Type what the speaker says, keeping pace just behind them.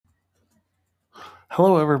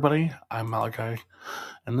Hello, everybody. I'm Malachi,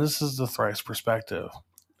 and this is the Thrice Perspective.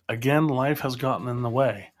 Again, life has gotten in the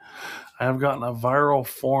way. I have gotten a viral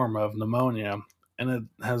form of pneumonia, and it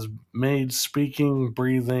has made speaking,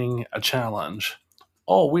 breathing a challenge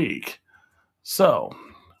all week. So,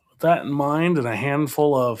 with that in mind and a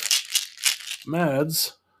handful of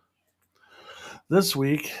meds, this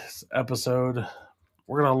week's episode,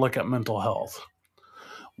 we're going to look at mental health.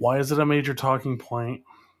 Why is it a major talking point,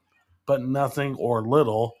 but nothing or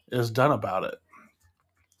little is done about it?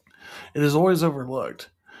 It is always overlooked.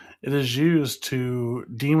 It is used to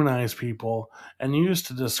demonize people and used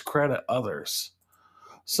to discredit others.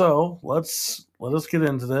 So let us get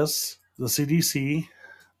into this. The CDC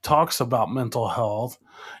talks about mental health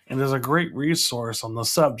and is a great resource on the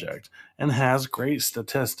subject and has great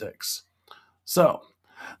statistics. So,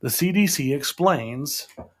 the CDC explains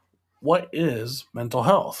what is mental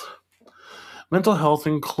health. Mental health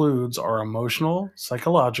includes our emotional,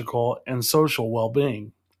 psychological, and social well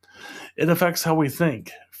being. It affects how we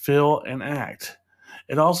think, feel, and act.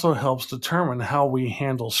 It also helps determine how we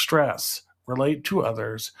handle stress, relate to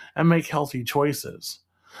others, and make healthy choices.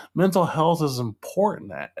 Mental health is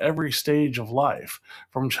important at every stage of life,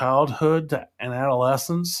 from childhood to and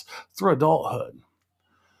adolescence through adulthood.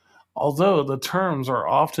 Although the terms are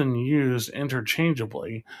often used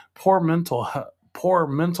interchangeably, poor mental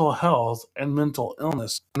health and mental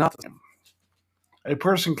illness are not the same. A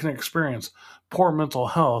person can experience poor mental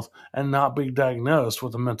health and not be diagnosed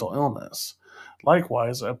with a mental illness.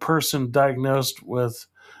 Likewise, a person diagnosed with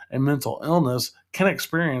a mental illness can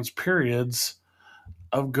experience periods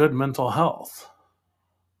of good mental health.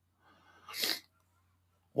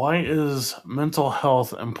 Why is mental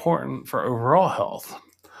health important for overall health?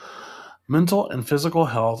 Mental and physical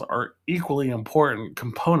health are equally important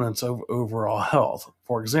components of overall health.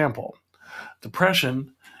 For example,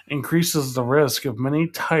 depression increases the risk of many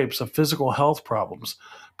types of physical health problems,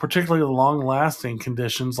 particularly long lasting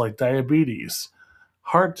conditions like diabetes,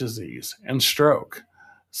 heart disease, and stroke.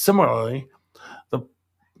 Similarly, the,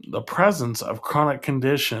 the presence of chronic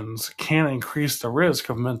conditions can increase the risk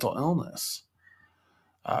of mental illness.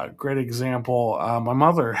 Great example, my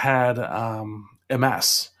mother had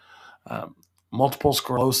MS, um, multiple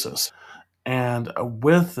sclerosis. And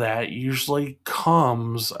with that usually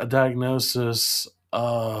comes a diagnosis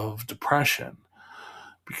of depression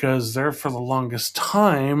because there for the longest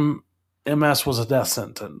time, MS was a death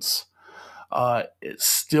sentence. It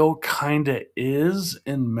still kind of is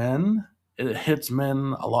in men. It hits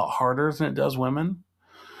men a lot harder than it does women.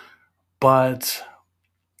 But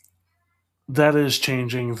that is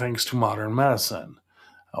changing thanks to modern medicine.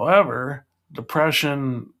 However,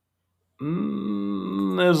 depression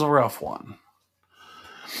is a rough one.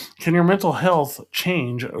 Can your mental health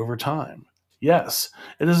change over time? Yes,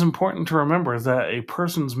 it is important to remember that a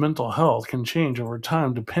person's mental health can change over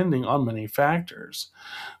time depending on many factors.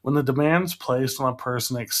 When the demands placed on a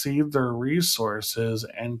person exceed their resources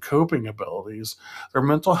and coping abilities, their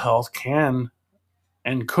mental health can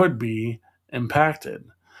and could be impacted.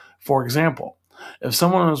 For example, if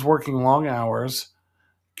someone is working long hours,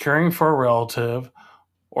 caring for a relative,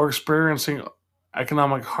 or experiencing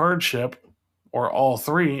economic hardship, or all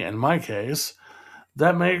three in my case,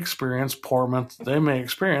 they may experience poor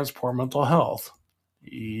mental health.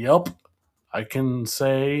 Yup, I can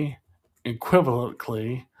say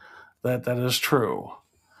equivocally that that is true.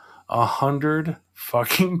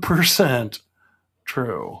 100%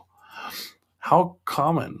 true. How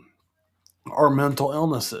common are mental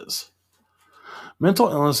illnesses? Mental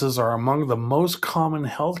illnesses are among the most common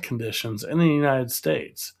health conditions in the United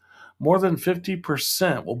States. More than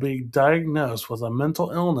 50% will be diagnosed with a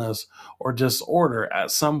mental illness or disorder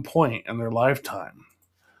at some point in their lifetime.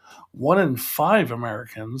 1 in 5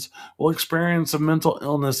 Americans will experience a mental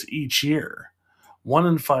illness each year. 1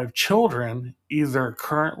 in 5 children, either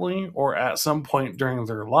currently or at some point during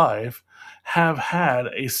their life, have had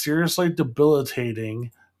a seriously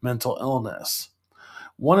debilitating mental illness.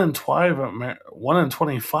 1 in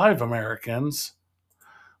 25 Americans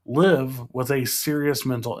live with a serious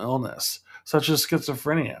mental illness, such as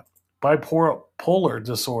schizophrenia, bipolar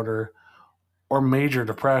disorder, or major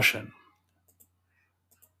depression.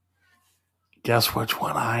 Guess which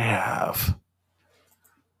one I have?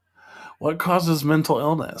 What causes mental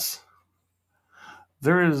illness?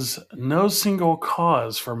 There is no single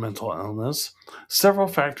cause for mental illness. Several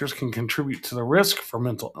factors can contribute to the risk for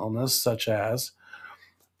mental illness, such as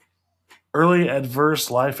early adverse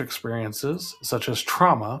life experiences, such as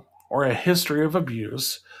trauma or a history of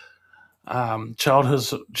abuse,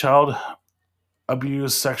 child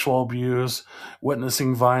abuse, sexual abuse,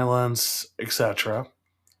 witnessing violence, etc.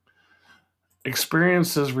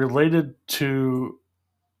 experiences related to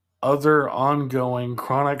other ongoing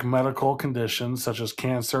chronic medical conditions such as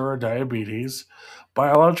cancer or diabetes,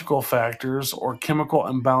 biological factors or chemical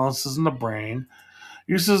imbalances in the brain,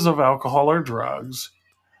 uses of alcohol or drugs,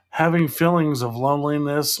 having feelings of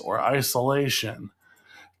loneliness or isolation.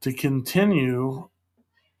 To continue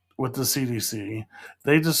with the CDC,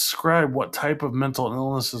 they describe what type of mental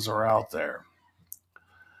illnesses are out there.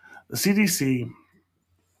 The CDC,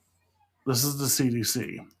 this is the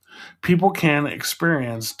CDC. People can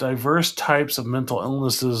experience diverse types of mental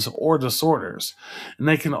illnesses or disorders, and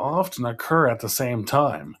they can often occur at the same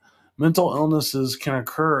time. Mental illnesses can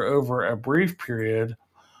occur over a brief period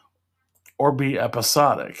or be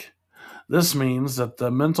episodic. This means that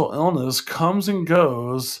the mental illness comes and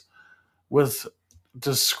goes with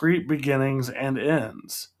discrete beginnings and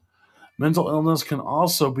ends. Mental illness can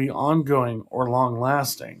also be ongoing or long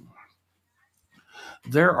lasting.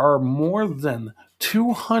 There are more than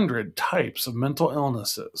 200 types of mental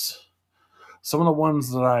illnesses. Some of the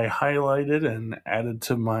ones that I highlighted and added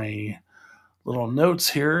to my little notes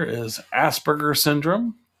here is Asperger's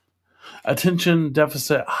syndrome, attention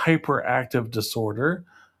deficit hyperactive disorder,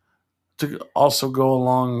 to also go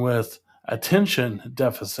along with attention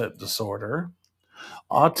deficit disorder,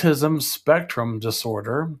 autism spectrum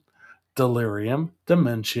disorder, delirium,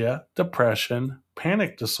 dementia, depression,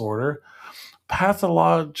 panic disorder,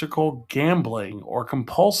 pathological gambling or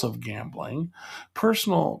compulsive gambling,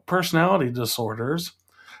 personality disorders,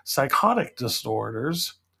 psychotic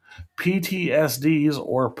disorders, PTSDs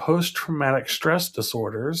or post traumatic stress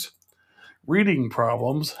disorders, reading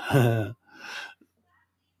problems,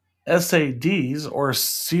 SADs or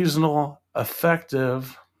seasonal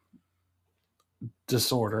affective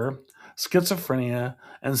disorder, schizophrenia,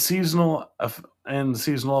 and seasonal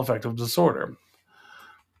affective disorder.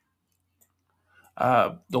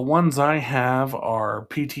 The ones I have are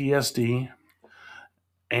PTSD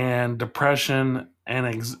and depression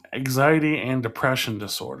and anxiety and depression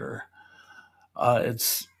disorder.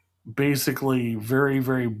 It's basically very,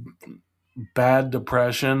 very bad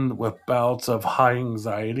depression with bouts of high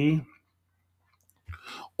anxiety,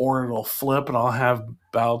 or it'll flip and I'll have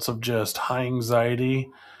bouts of just high anxiety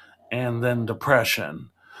and then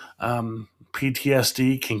depression.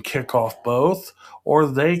 PTSD can kick off both, or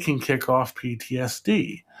they can kick off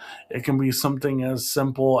PTSD. It can be something as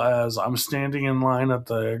simple as I'm standing in line at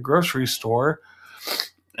the grocery store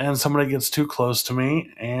and somebody gets too close to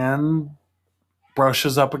me and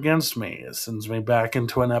brushes up against me. It sends me back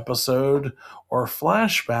into an episode or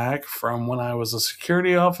flashback from when I was a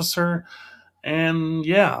security officer, and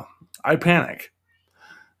yeah, I panic.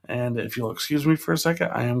 And if you'll excuse me for a second,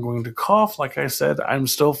 I am going to cough. Like I said, I'm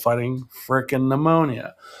still fighting frickin'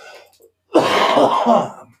 pneumonia.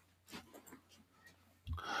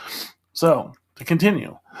 So, to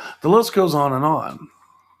continue, the list goes on and on.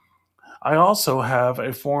 I also have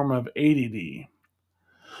a form of ADD.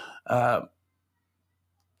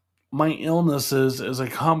 My illnesses is a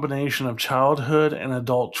combination of childhood and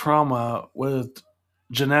adult trauma with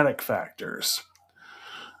genetic factors.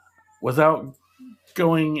 Without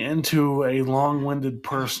going into a long-winded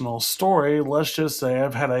personal story, let's just say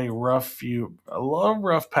I've had a rough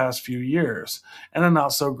past few years and a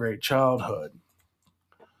not so great childhood.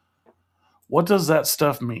 What does that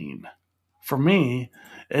stuff mean? For me,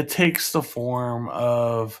 it takes the form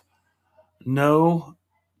of no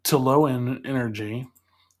to low energy,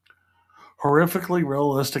 horrifically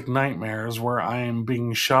realistic nightmares where I am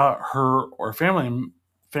being shot, hurt, or family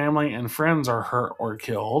and friends are hurt or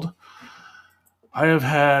killed. I have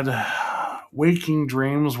had waking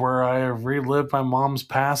dreams where I have relived my mom's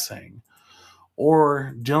passing,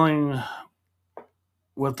 or dealing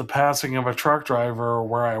with the passing of a truck driver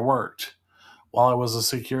where I worked while I was a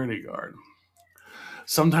security guard.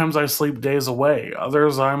 Sometimes I sleep days away,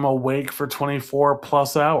 others I'm awake for 24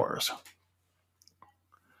 plus hours.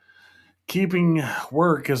 Keeping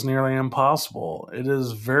work is nearly impossible. It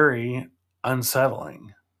is very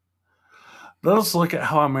unsettling. Let us look at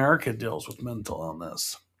how America deals with mental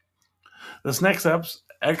illness. This next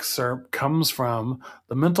excerpt comes from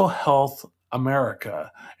the Mental Health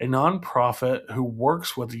America, a nonprofit who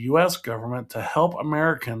works with the U.S. government to help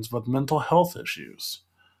Americans with mental health issues.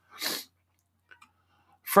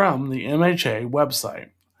 From the MHA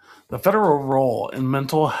website, the federal role in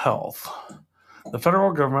mental health. The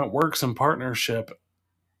federal government works in partnership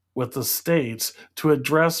with the states to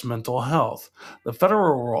address mental health. The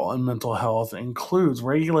federal role in mental health includes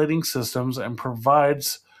regulating systems and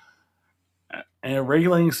providers,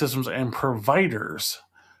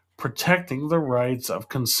 protecting the rights of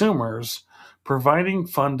consumers, providing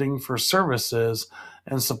funding for services,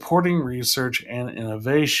 and supporting research and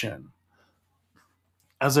innovation.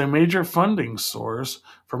 As a major funding source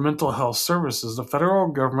for mental health services, the federal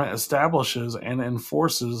government establishes and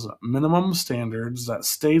enforces minimum standards that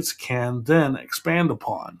states can then expand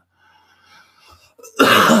upon.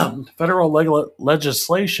 Federal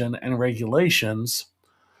legislation and regulations.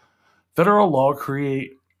 Federal law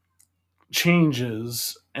create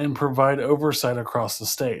changes and provide oversight across the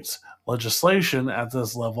states. Legislation at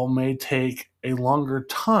this level may take a longer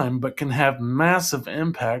time but can have massive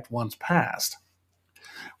impact once passed.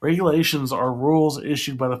 Regulations are rules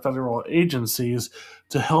issued by the federal agencies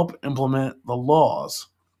to help implement the laws.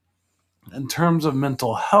 In terms of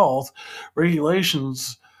mental health,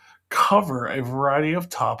 regulations cover a variety of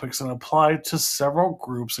topics and apply to several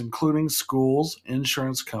groups, including schools,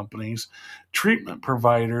 insurance companies, treatment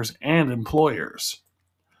providers, and employers.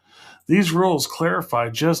 These rules clarify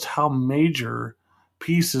just how major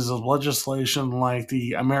pieces of legislation like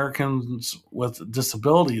the Americans with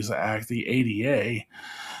Disabilities Act, the ADA,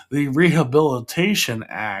 the Rehabilitation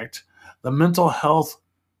Act, the Mental Health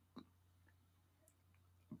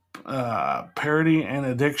Parity and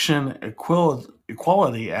Addiction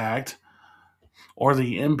Equality Act, or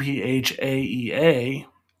the MPHAEA,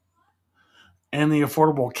 and the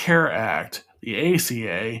Affordable Care Act, the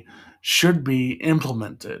ACA, should be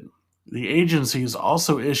implemented. The agencies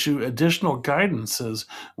also issue additional guidances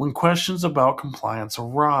when questions about compliance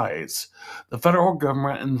arise. The federal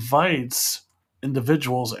government invites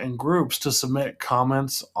individuals and groups to submit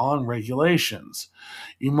comments on regulations.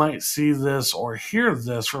 You might see this or hear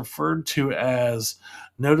this referred to as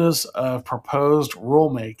Notice of Proposed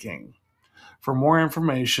Rulemaking. For more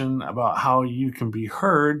information about how you can be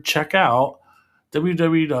heard, check out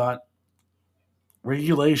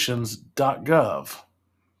www.regulations.gov.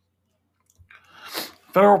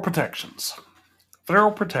 Federal protections. The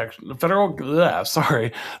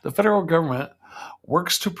federal government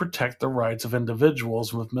works to protect the rights of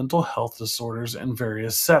individuals with mental health disorders in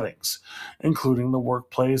various settings, including the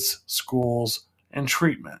workplace, schools, and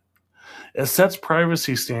treatment. It sets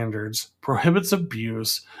privacy standards, prohibits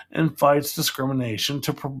abuse, and fights discrimination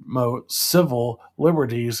to promote civil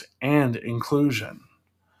liberties and inclusion.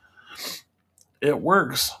 It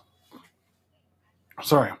works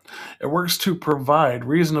to provide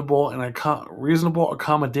reasonable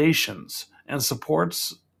accommodations and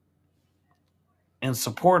supports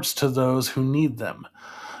to those who need them.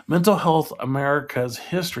 Mental Health America's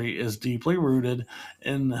history is deeply rooted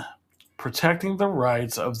in protecting the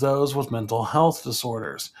rights of those with mental health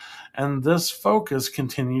disorders, and this focus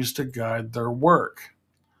continues to guide their work.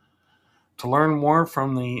 To learn more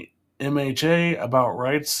from the MHA about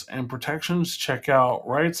rights and protections, check out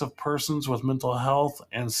Rights of Persons with Mental Health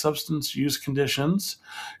and Substance Use Conditions,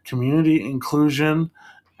 Community Inclusion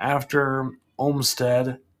After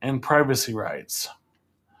Olmstead, and Privacy Rights.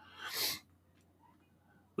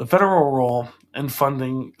 The federal role in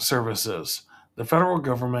funding services. The federal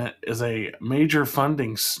government is a major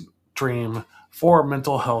funding stream for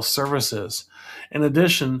mental health services. In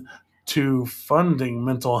addition to funding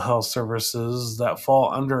mental health services that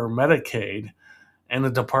fall under Medicaid and the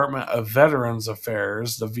Department of Veterans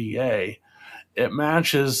Affairs, the VA, it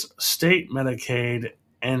matches state Medicaid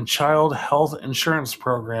and Child Health Insurance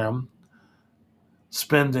Program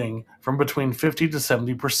spending from between 50 to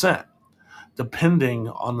 70%, depending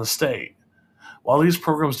on the state. While these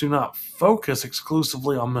programs do not focus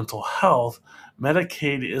exclusively on mental health,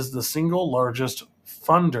 Medicaid is the single largest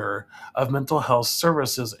funder of mental health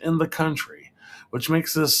services in the country, which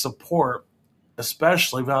makes this support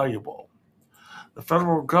especially valuable. The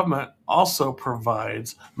federal government also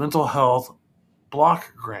provides mental health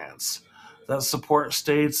block grants that support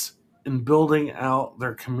states in building out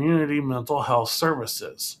their community mental health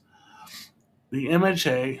services. The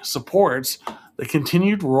MHA supports the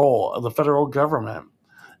continued role of the federal government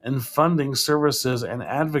in funding services and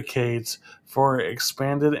advocates for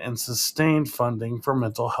expanded and sustained funding for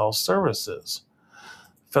mental health services.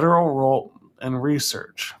 Federal role in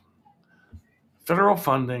research. Federal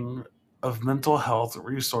funding of mental health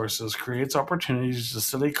resources creates opportunities to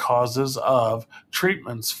study causes of,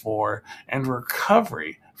 treatments for, and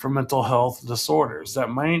recovery from mental health disorders that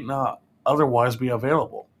might not otherwise be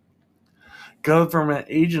available. Government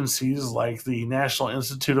agencies like the National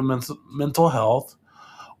Institute of Mental Health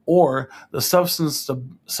or the Substance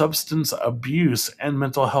Abuse and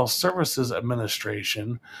Mental Health Services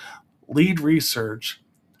Administration lead research,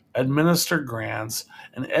 administer grants,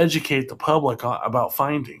 and educate the public about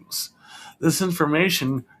findings. This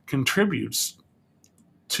information contributes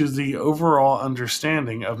to the overall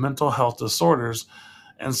understanding of mental health disorders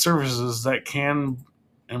and services that can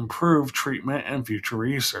improve treatment and future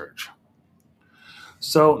research.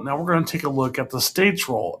 So, now we're going to take a look at the state's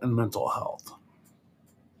role in mental health.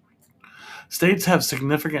 States have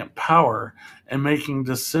significant power in making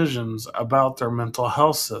decisions about their mental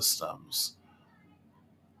health systems.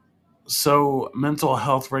 So, mental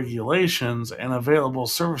health regulations and available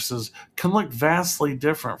services can look vastly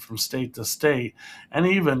different from state to state and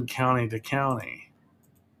even county to county.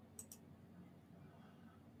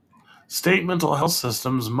 State mental health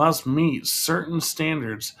systems must meet certain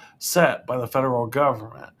standards set by the federal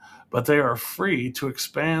government, but they are free to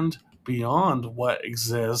expand beyond what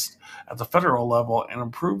exists at the federal level and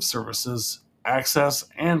improve services, access,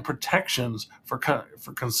 and protections for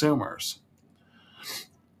consumers.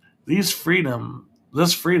 This freedom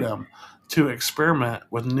to experiment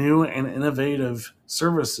with new and innovative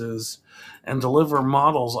services and delivery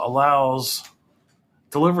models allows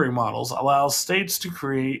states to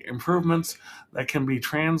create improvements that can be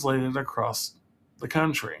translated across the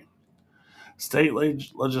country. State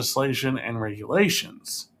legislation and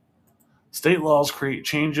regulations. State laws create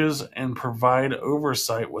changes and provide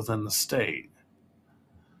oversight within the state.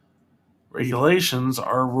 Regulations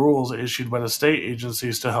are rules issued by the state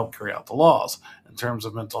agencies to help carry out the laws. In terms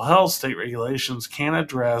of mental health, state regulations can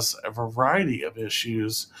address a variety of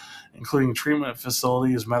issues, including treatment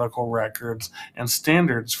facilities, medical records, and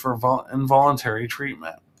standards for involuntary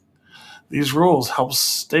treatment. These rules help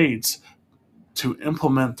states to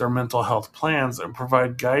implement their mental health plans and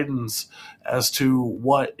provide guidance as to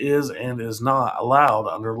what is and is not allowed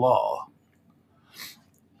under law.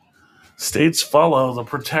 States follow the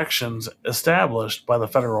protections established by the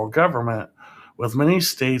federal government, with many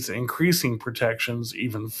states increasing protections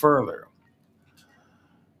even further.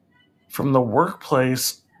 From the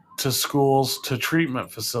workplace to schools to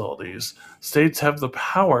treatment facilities, states have the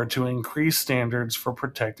power to increase standards for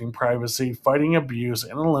protecting privacy, fighting abuse,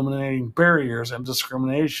 and eliminating barriers and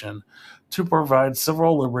discrimination to provide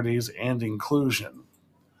civil liberties and inclusion.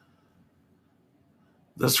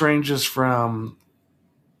 This ranges from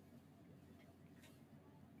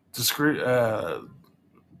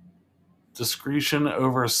discretion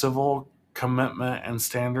over civil commitment and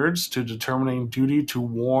standards to determining duty to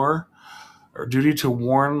warn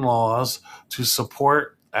laws to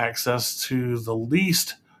support access to the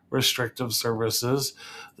least restrictive services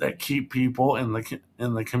that keep people in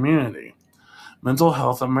the community. Mental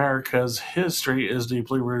Health America's history is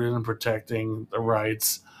deeply rooted in protecting the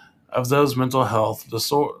rights of those with mental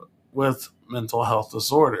health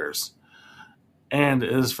disorders, and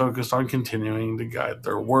is focused on continuing to guide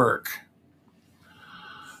their work.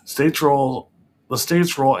 The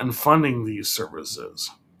state's role in funding these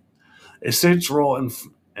services. A state's role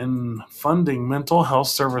in funding mental health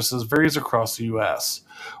services varies across the U.S.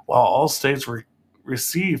 While all states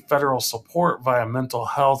receive federal support via mental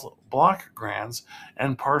health block grants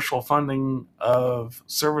and partial funding of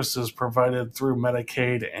services provided through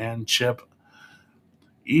Medicaid and CHIP,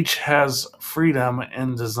 each has freedom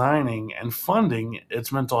in designing and funding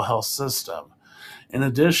its mental health system. In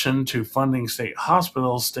addition to funding state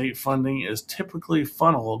hospitals, state funding is typically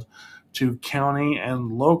funneled to county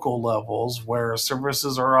and local levels where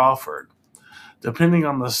services are offered. Depending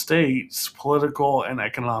on the state's political and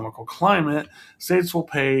economical climate, states will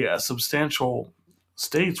play a substantial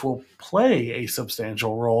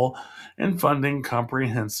role in funding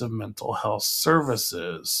comprehensive mental health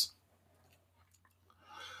services.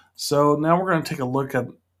 So now we're going to take a look at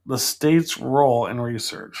the state's role in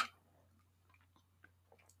research.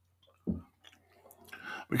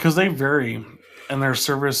 Because they vary in their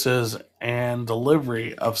services and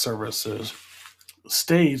delivery of services,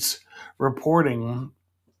 states' reporting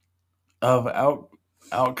of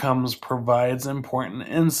outcomes provides important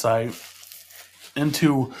insight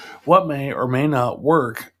into what may or may not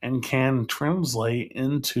work and can translate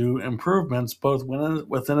into improvements both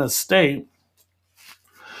within a state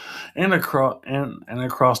and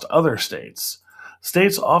across other states.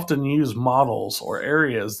 States often use models or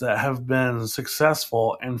areas that have been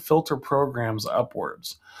successful and filter programs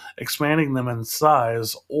upwards, expanding them in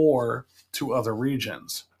size or to other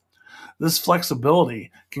regions. This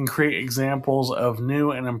flexibility can create examples of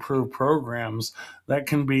new and improved programs that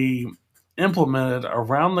can be implemented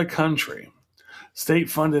around the country.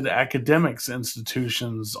 State-funded academics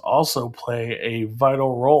institutions also play a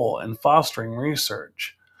vital role in fostering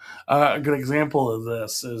research. A good example of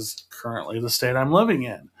this is currently the state I'm living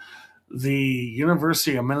in. The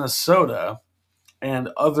University of Minnesota and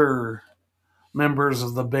other members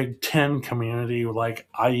of the Big Ten community, like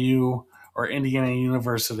IU or Indiana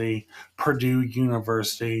University, Purdue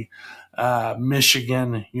University,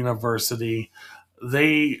 Michigan University,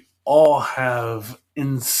 they all have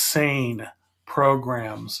insane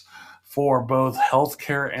programs for both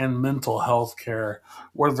healthcare and mental health care,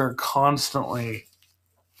 where they're constantly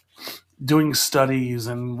doing studies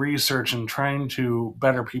and research and trying to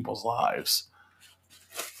better people's lives.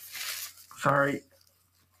 Sorry,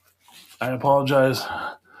 I apologize.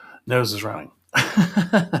 Nose is running.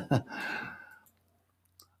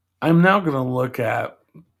 I'm now going to look at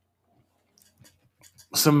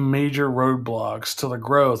some major roadblocks to the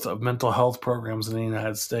growth of mental health programs in the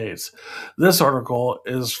United States. This article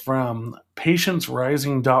is from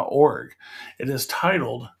patientsrising.org. It is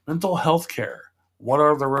titled Mental Health Care: What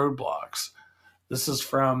Are the Roadblocks? This is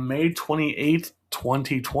from May 28th,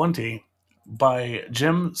 2020 by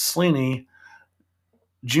Jim Sleeney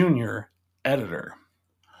Jr., editor.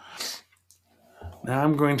 Now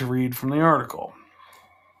I'm going to read from the article.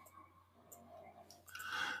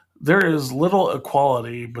 There is little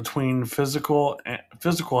equality between physical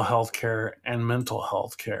health care and mental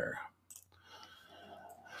health care.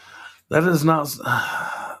 That is not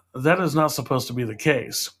supposed to be the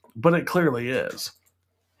case, but it clearly is.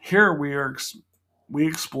 Here we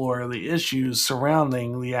explore the issues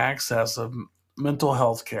surrounding the access of mental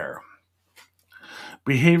health care.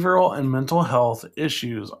 Behavioral and mental health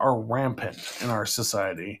issues are rampant in our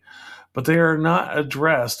society, but they are not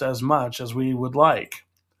addressed as much as we would like.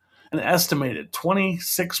 An estimated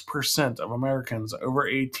 26% of Americans over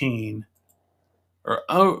 18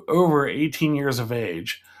 years of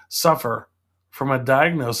age suffer from a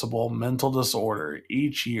diagnosable mental disorder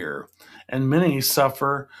each year, and many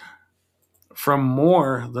suffer from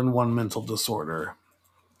more than one mental disorder.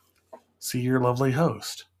 See your lovely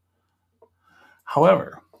host.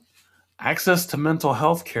 However, access to mental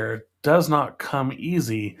health care does not come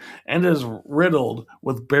easy and is riddled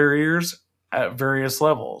with barriers at various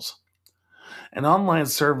levels. An online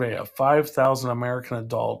survey of 5,000 American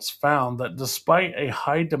adults found that despite a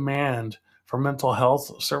high demand for mental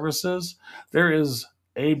health services, there is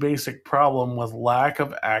a basic problem with lack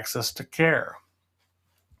of access to care.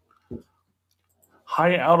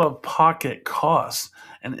 High out-of-pocket costs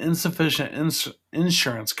and insufficient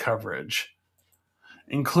insurance coverage,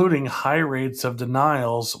 including high rates of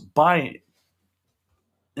denials by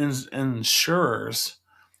insurers.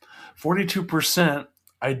 42%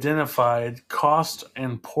 identified cost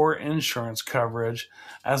and poor insurance coverage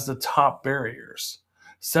as the top barriers.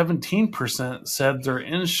 17% said their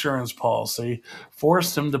insurance policy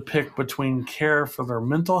forced them to pick between care for their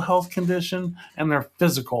mental health condition and their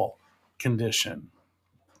physical condition.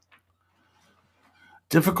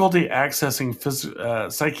 Difficulty accessing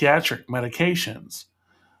psychiatric medications,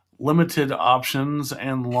 limited options,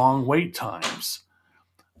 and long wait times.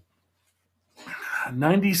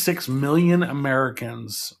 96 million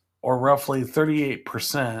Americans, or roughly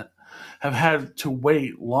 38%, have had to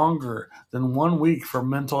wait longer than 1 week for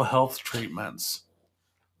mental health treatments.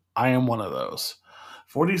 I am one of those.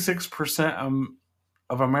 46%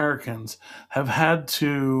 of Americans have had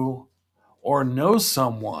to or know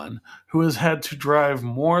someone who has had to drive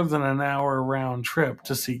more than an hour round trip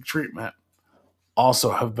to seek treatment.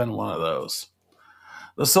 Also have been one of those.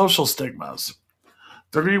 The social stigmas.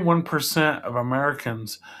 31% of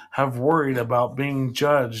Americans have worried about being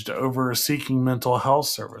judged over seeking mental health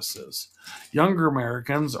services. Younger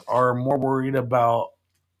Americans are more worried about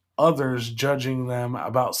others judging them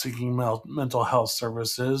about seeking mental health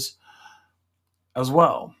services as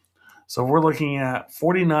well. So we're looking at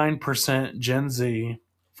 49% Gen Z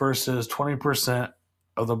versus 20%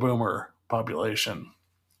 of the boomer population.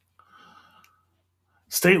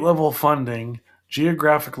 State level funding,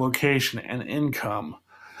 geographic location, and income.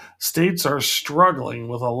 States are struggling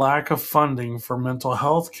with a lack of funding for mental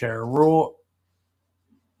health care, rural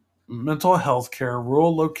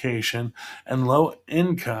location, and low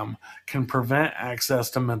income can prevent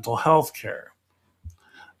access to mental health care.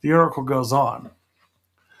 The article goes on.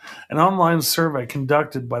 An online survey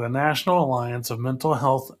conducted by the National Alliance of Mental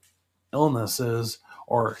Health Illnesses,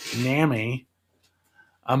 or NAMI,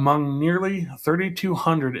 among nearly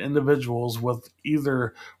 3,200 individuals with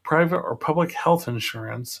either private or public health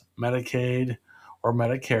insurance, Medicaid, or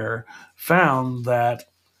Medicare, found that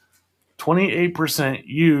 28%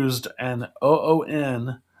 used an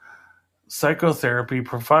OON psychotherapy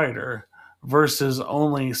provider versus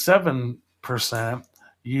only 7%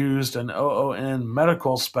 used an OON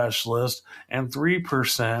medical specialist and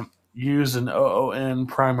 3% used an OON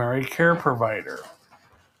primary care provider.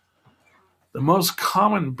 The most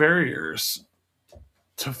common barriers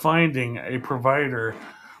to finding a provider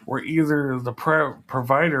were either the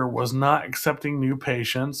provider was not accepting new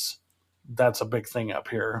patients. That's a big thing up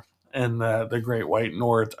here in the Great White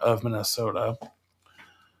North of Minnesota.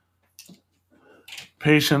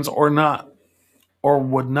 patients or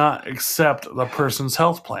would not accept the person's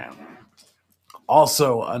health plan.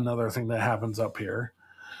 Also, another thing that happens up here,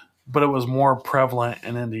 but it was more prevalent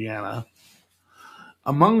in Indiana.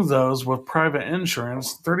 Among those with private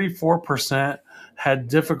insurance, 34% had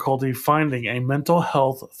difficulty finding a mental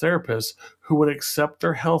health therapist who would accept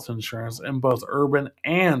their health insurance in both urban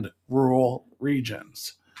and rural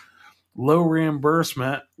regions. Low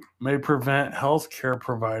reimbursement may prevent healthcare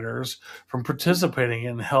providers from participating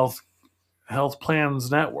in health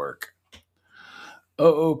plans network.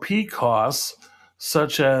 OOP costs,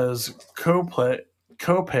 such as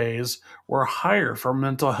copays, were higher for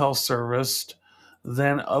mental health service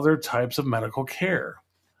than other types of medical care.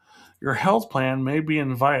 Your health plan may be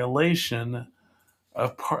in violation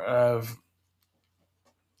of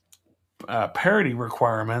parity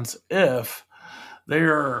requirements if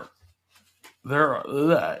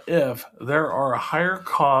if there are higher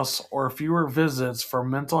costs or fewer visits for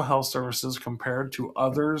mental health services compared to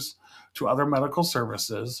other medical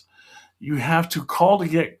services. You have to call to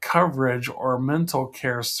get coverage or mental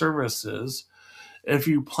care services. If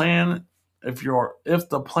the plan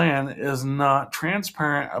is not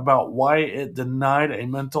transparent about why it denied a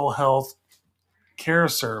mental health care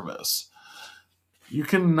service, you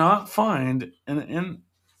cannot find an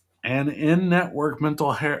in-network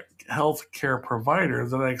mental health care provider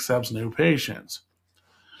that accepts new patients.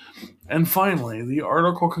 And finally, the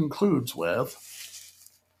article concludes with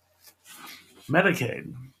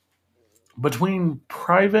Medicaid. Between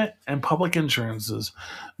private and public insurances,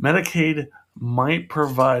 Medicaid might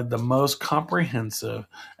provide the most comprehensive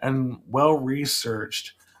and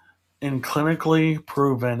well-researched and clinically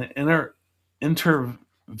proven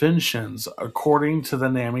interventions, according to the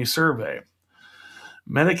NAMI survey.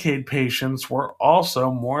 Medicaid patients were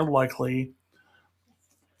also more likely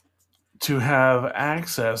to have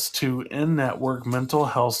access to in-network mental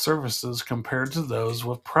health services compared to those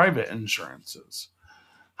with private insurances.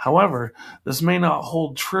 However, this may not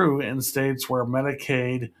hold true in states where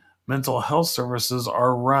Medicaid mental health services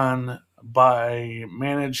are run by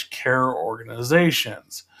managed care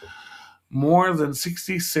organizations. More than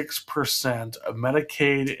 66% of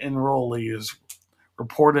Medicaid enrollees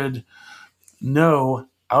reported no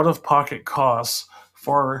out-of-pocket costs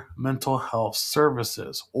for mental health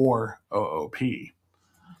services, or OOP.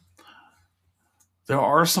 There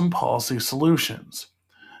are some policy solutions.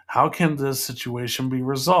 How can this situation be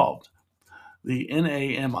resolved? The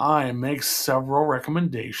NAMI makes several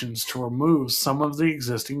recommendations to remove some of the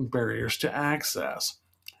existing barriers to access.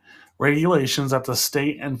 Regulations at the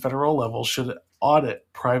state and federal level should audit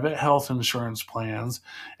private health insurance plans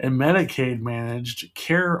and Medicaid managed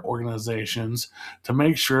care organizations to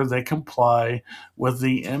make sure they comply with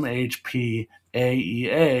the MHPAEA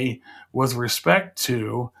with respect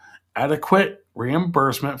to adequate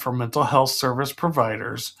reimbursement for mental health service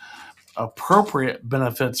providers, appropriate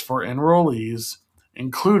benefits for enrollees,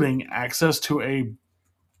 including access to a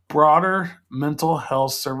broader mental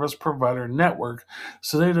health service provider network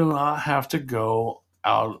so they do not have to go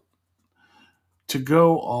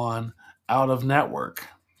on out of network.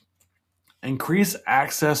 Increase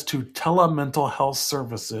access to telemental health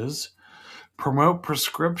services. Promote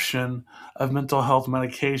prescription of mental health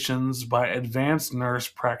medications by advanced nurse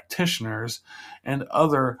practitioners and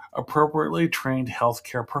other appropriately trained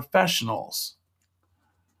healthcare professionals.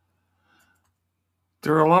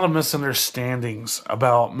 There are a lot of misunderstandings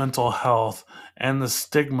about mental health and the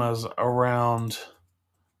stigmas around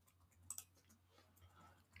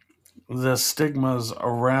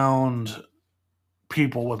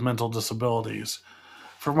people with mental disabilities.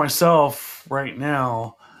 For myself, right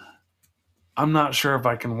now, I'm not sure if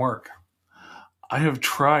I can work. I have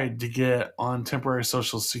tried to get on temporary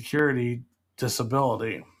Social Security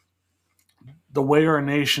disability. The way our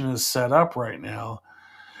nation is set up right now,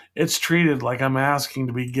 it's treated like I'm asking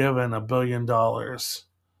to be given $1 billion.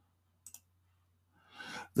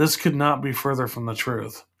 This could not be further from the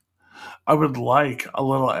truth. I would like a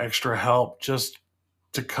little extra help just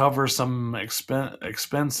to cover some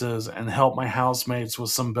expenses and help my housemates with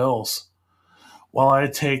some bills while I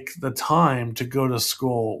take the time to go to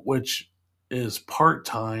school, which is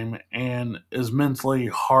part-time and is mentally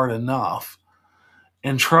hard enough,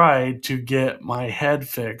 and try to get my head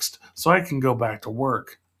fixed so I can go back to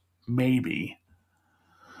work. Maybe.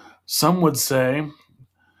 Some would say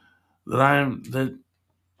I'm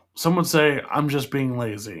just being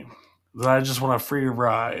lazy, that I just want a free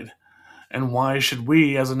ride. And why should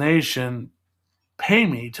we as a nation pay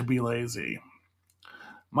me to be lazy?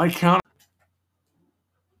 My counter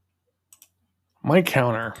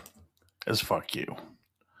is fuck you.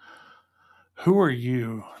 Who are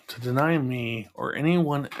you to deny me or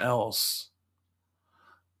anyone else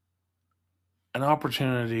an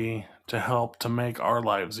opportunity to help to make our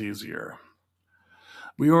lives easier?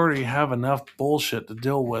 We already have enough bullshit to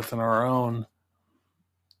deal with in our own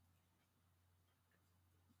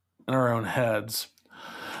heads.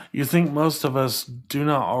 You think most of us do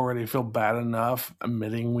not already feel bad enough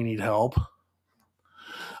admitting we need help?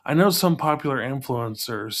 I know some popular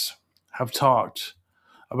influencers have talked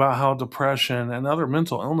about how depression and other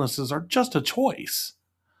mental illnesses are just a choice.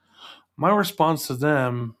 My response to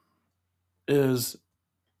them is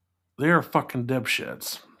they are fucking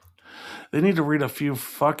dipshits. They need to read a few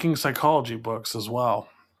fucking psychology books as well.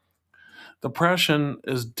 Depression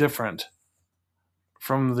is different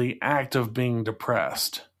from the act of being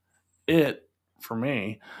depressed. It, for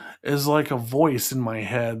me, is like a voice in my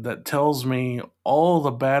head that tells me all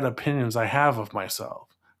the bad opinions I have of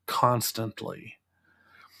myself constantly.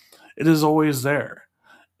 It is always there.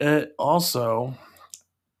 It also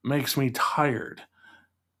makes me tired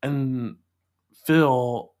and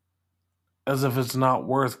feel as if it's not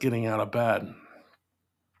worth getting out of bed.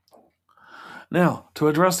 Now, to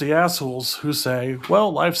address the assholes who say,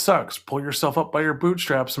 well, life sucks, pull yourself up by your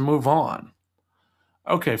bootstraps and move on.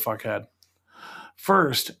 Okay, fuckhead.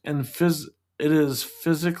 First, it is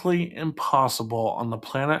physically impossible on the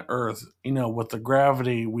planet Earth, with the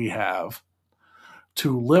gravity we have,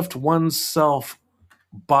 to lift oneself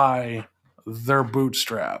by their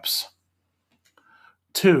bootstraps.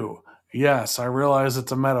 2, yes, I realize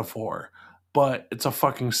it's a metaphor, but it's a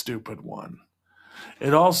fucking stupid one.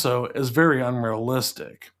 It also is very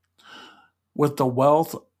unrealistic. With the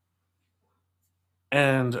wealth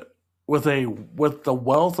and with the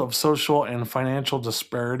wealth of social and financial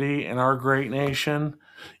disparity in our great nation,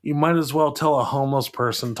 you might as well tell a homeless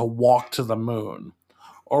person to walk to the moon,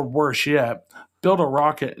 or worse yet, build a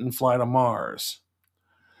rocket and fly to Mars.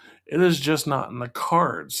 It is just not in the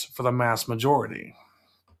cards for the mass majority.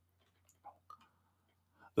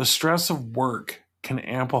 The stress of work can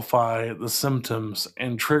amplify the symptoms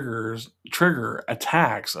and trigger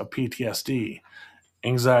attacks of PTSD,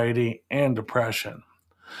 anxiety, and depression.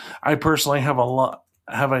 I personally have a lot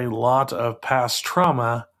of past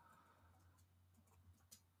trauma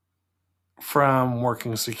from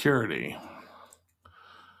working security.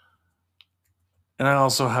 And I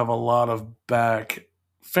also have a lot of back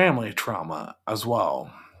family trauma as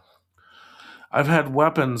well. I've had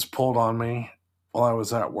weapons pulled on me while I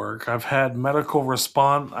was at work. I had a medical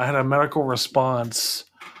response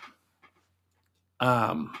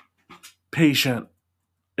patient,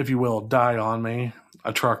 if you will, die on me,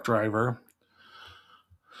 a truck driver.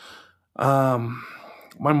 My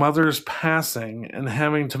mother's passing and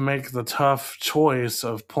having to make the tough choice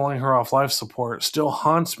of pulling her off life support still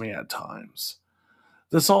haunts me at times.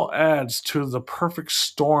 This all adds to the perfect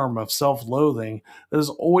storm of self-loathing that is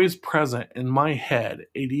always present in my head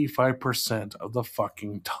 85% of the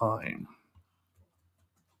fucking time.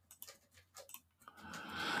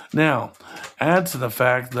 Now, add to the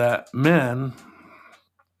fact that men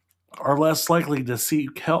are less likely to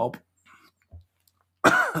seek help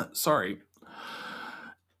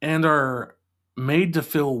and are made to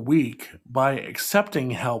feel weak by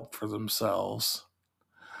accepting help for themselves.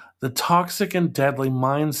 The toxic and deadly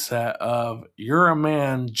mindset of, you're a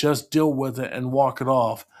man, just deal with it and walk it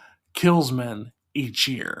off, kills men each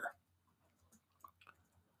year.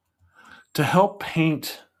 To help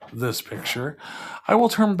paint this picture, I will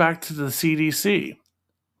turn back to the CDC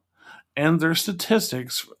and their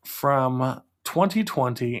statistics from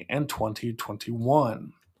 2020 and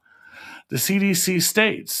 2021. The CDC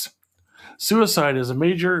states, suicide is a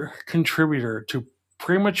major contributor to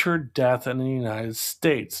premature death in the United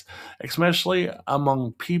States, especially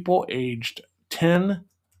among people aged 10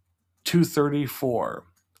 to 34.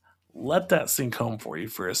 Let that sink home for you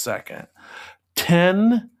for a second.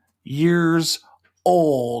 10 years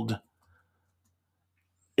old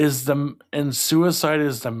and suicide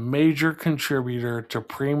is the major contributor to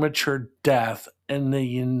premature death in the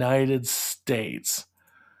United States.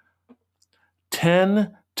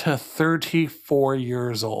 10 to 34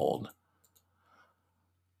 years old.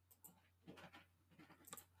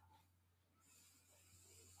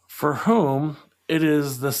 For whom it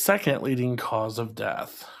is the second leading cause of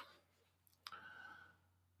death.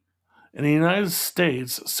 In the United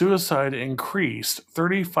States, suicide increased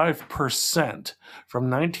 35%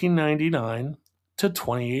 from 1999 to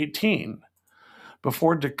 2018,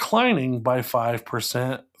 before declining by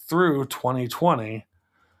 5% through 2020.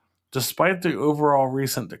 Despite the overall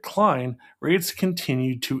recent decline, rates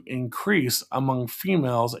continue to increase among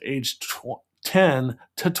females aged 10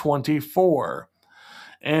 to 24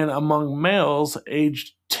 and among males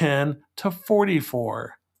aged 10 to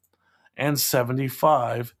 44 and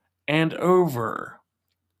 75 and over.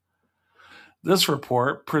 This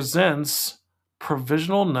report presents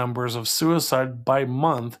provisional numbers of suicide by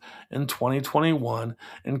month in 2021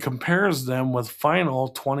 and compares them with final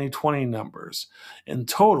 2020 numbers in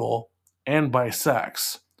total and by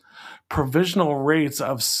sex. Provisional rates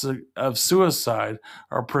of suicide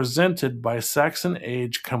are presented by sex and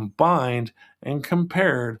age combined and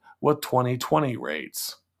compared with 2020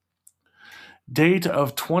 rates. Date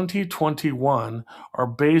of 2021 are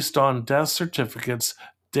based on death certificates,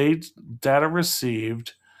 data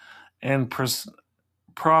received, and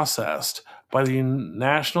processed by the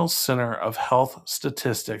National Center of Health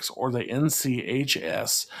Statistics, or the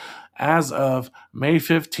NCHS, as of May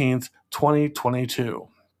 15th, 2022.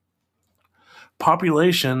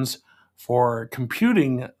 Populations for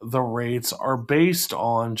computing the rates are based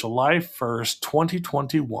on July 1st,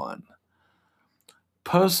 2021.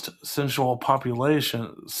 Post-census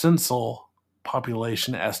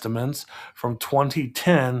population estimates from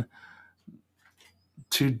 2010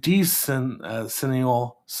 to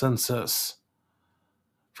decennial census.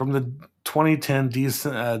 From the 2010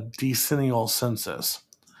 decennial census.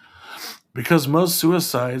 Because most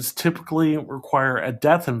suicides typically require a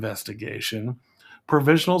death investigation,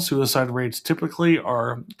 provisional suicide rates typically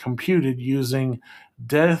are computed using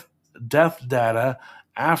death data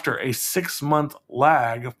after a 6-month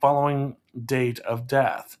lag following date of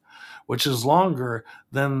death, which is longer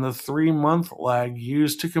than the 3-month lag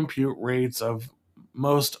used to compute rates of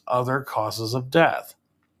most other causes of death.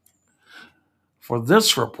 For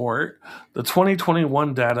this report, the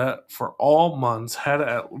 2021 data for all months had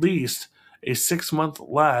at least a 6-month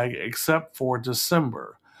lag except for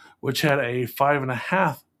December, which had a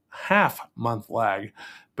 5.5-month lag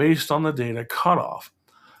based on the data cutoff.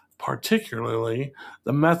 Particularly,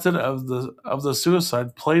 the method of the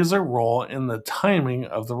suicide plays a role in the timing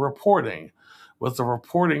of the reporting, with the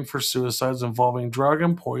reporting for suicides involving drug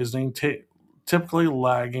and poisoning typically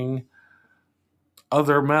lagging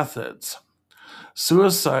other methods.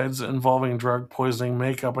 Suicides involving drug poisoning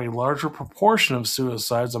make up a larger proportion of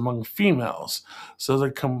suicides among females, so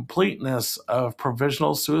the completeness of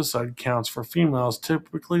provisional suicide counts for females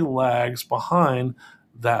typically lags behind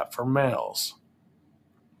that for males.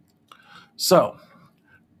 So,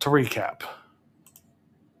 to recap,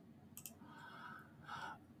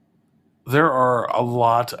 there are a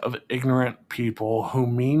lot of ignorant people who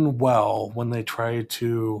mean well when they try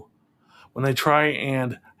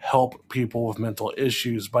and help people with mental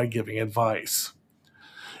issues by giving advice.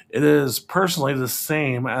 It is personally the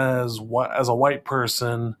same as a white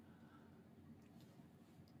person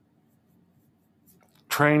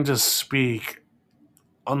trying to speak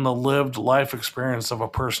on the lived life experience of a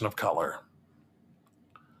person of color.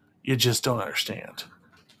 You just don't understand.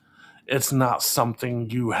 It's not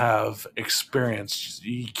something you have experienced.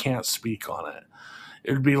 You can't speak on it.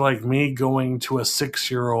 It would be like me going to a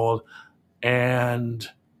 6-year-old and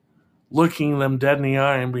looking them dead in the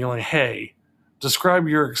eye and being like, hey, describe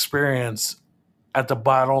your experience at the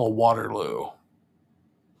Battle of Waterloo.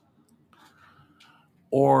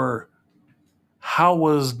 Or, how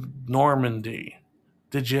was Normandy?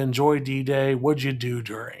 Did you enjoy D-Day? What'd you do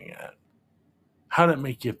during it? How did it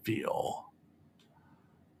make you feel?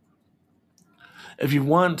 If you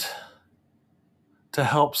want to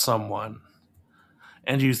help someone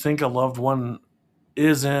and you think a loved one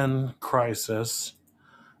is in crisis,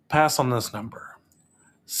 pass on this number.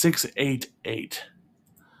 688.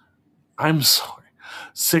 I'm sorry.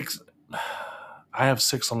 I have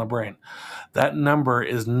 6 on the brain. That number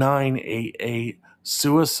is 988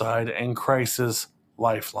 Suicide and Crisis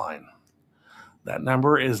Lifeline. That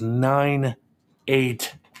number is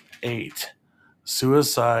 988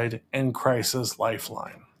 Suicide and Crisis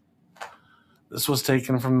Lifeline. This was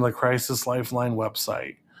taken from the Crisis Lifeline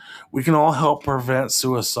website. We can all help prevent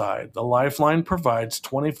suicide. The Lifeline provides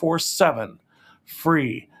 24/7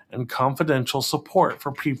 free and confidential support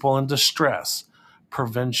for people in distress,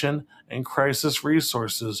 prevention, and crisis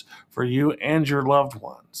resources for you and your loved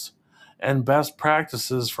ones, and best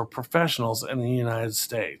practices for professionals in the United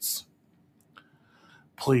States.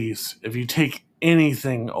 Please, if you take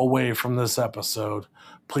anything away from this episode,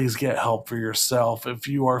 please get help for yourself if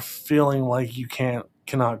you are feeling like you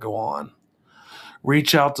cannot go on.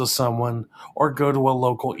 Reach out to someone or go to a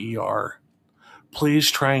local ER.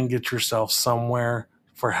 Please try and get yourself somewhere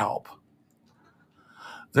for help.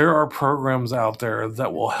 There are programs out there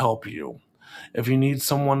that will help you. If you need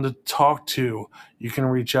someone to talk to, you can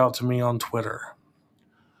reach out to me on Twitter.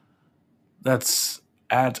 That's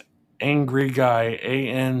at Angry Guy,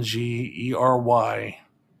 Anggery.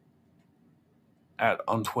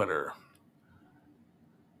 on Twitter.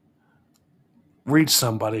 Reach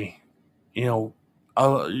somebody, your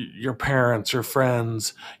parents, your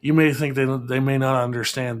friends. You may think they may not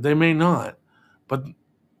understand. They may not. But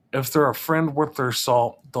if they're a friend worth their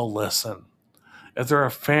salt, they'll listen. If they're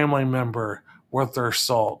a family member worth their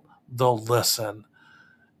salt, they'll listen.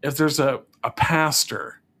 If there's a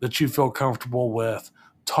pastor that you feel comfortable with,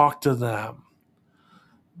 talk to them.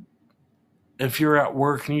 If you're at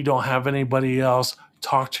work and you don't have anybody else,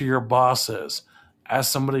 talk to your bosses. As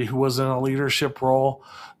somebody who was in a leadership role,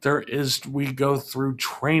 we go through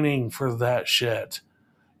training for that shit.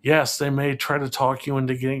 Yes, they may try to talk you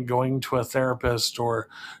into going to a therapist or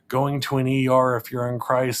going to an ER if you're in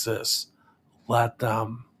crisis. Let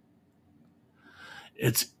them.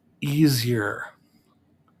 It's easier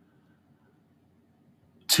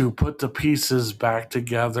to put the pieces back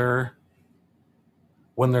together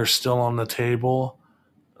when they're still on the table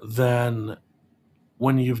than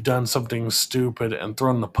when you've done something stupid and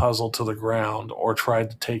thrown the puzzle to the ground or tried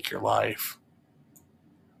to take your life.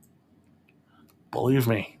 Believe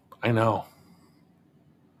me, I know.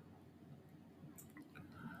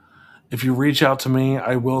 If you reach out to me,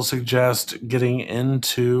 I will suggest getting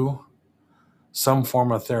into some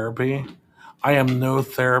form of therapy. I am no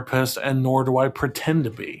therapist, and nor do I pretend to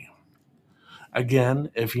be. Again,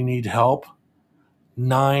 if you need help,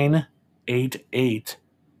 988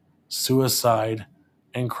 Suicide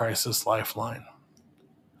and Crisis Lifeline.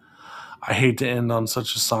 I hate to end on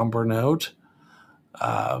such a somber note.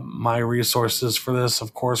 My resources for this,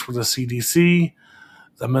 of course, were the CDC,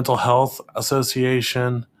 the Mental Health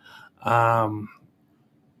Association,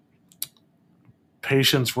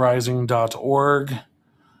 patientsrising.org,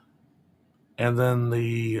 and then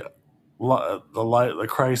the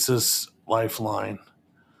Crisis Lifeline.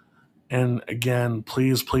 And again,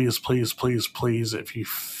 please, please, please, please, please, if you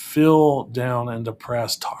feel down and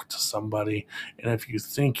depressed, talk to somebody. And if you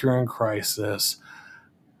think you're in crisis,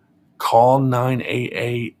 call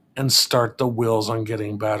 988 and start the wheels on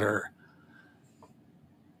getting better.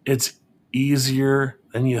 It's easier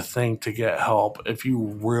than you think to get help if you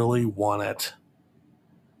really want it.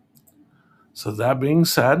 So that being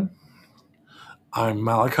said, I'm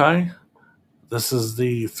Malachi. This is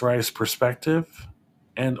the Thrice Perspective.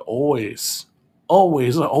 And always,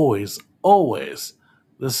 always, always, always,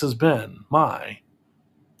 this has been my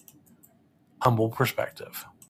humble perspective.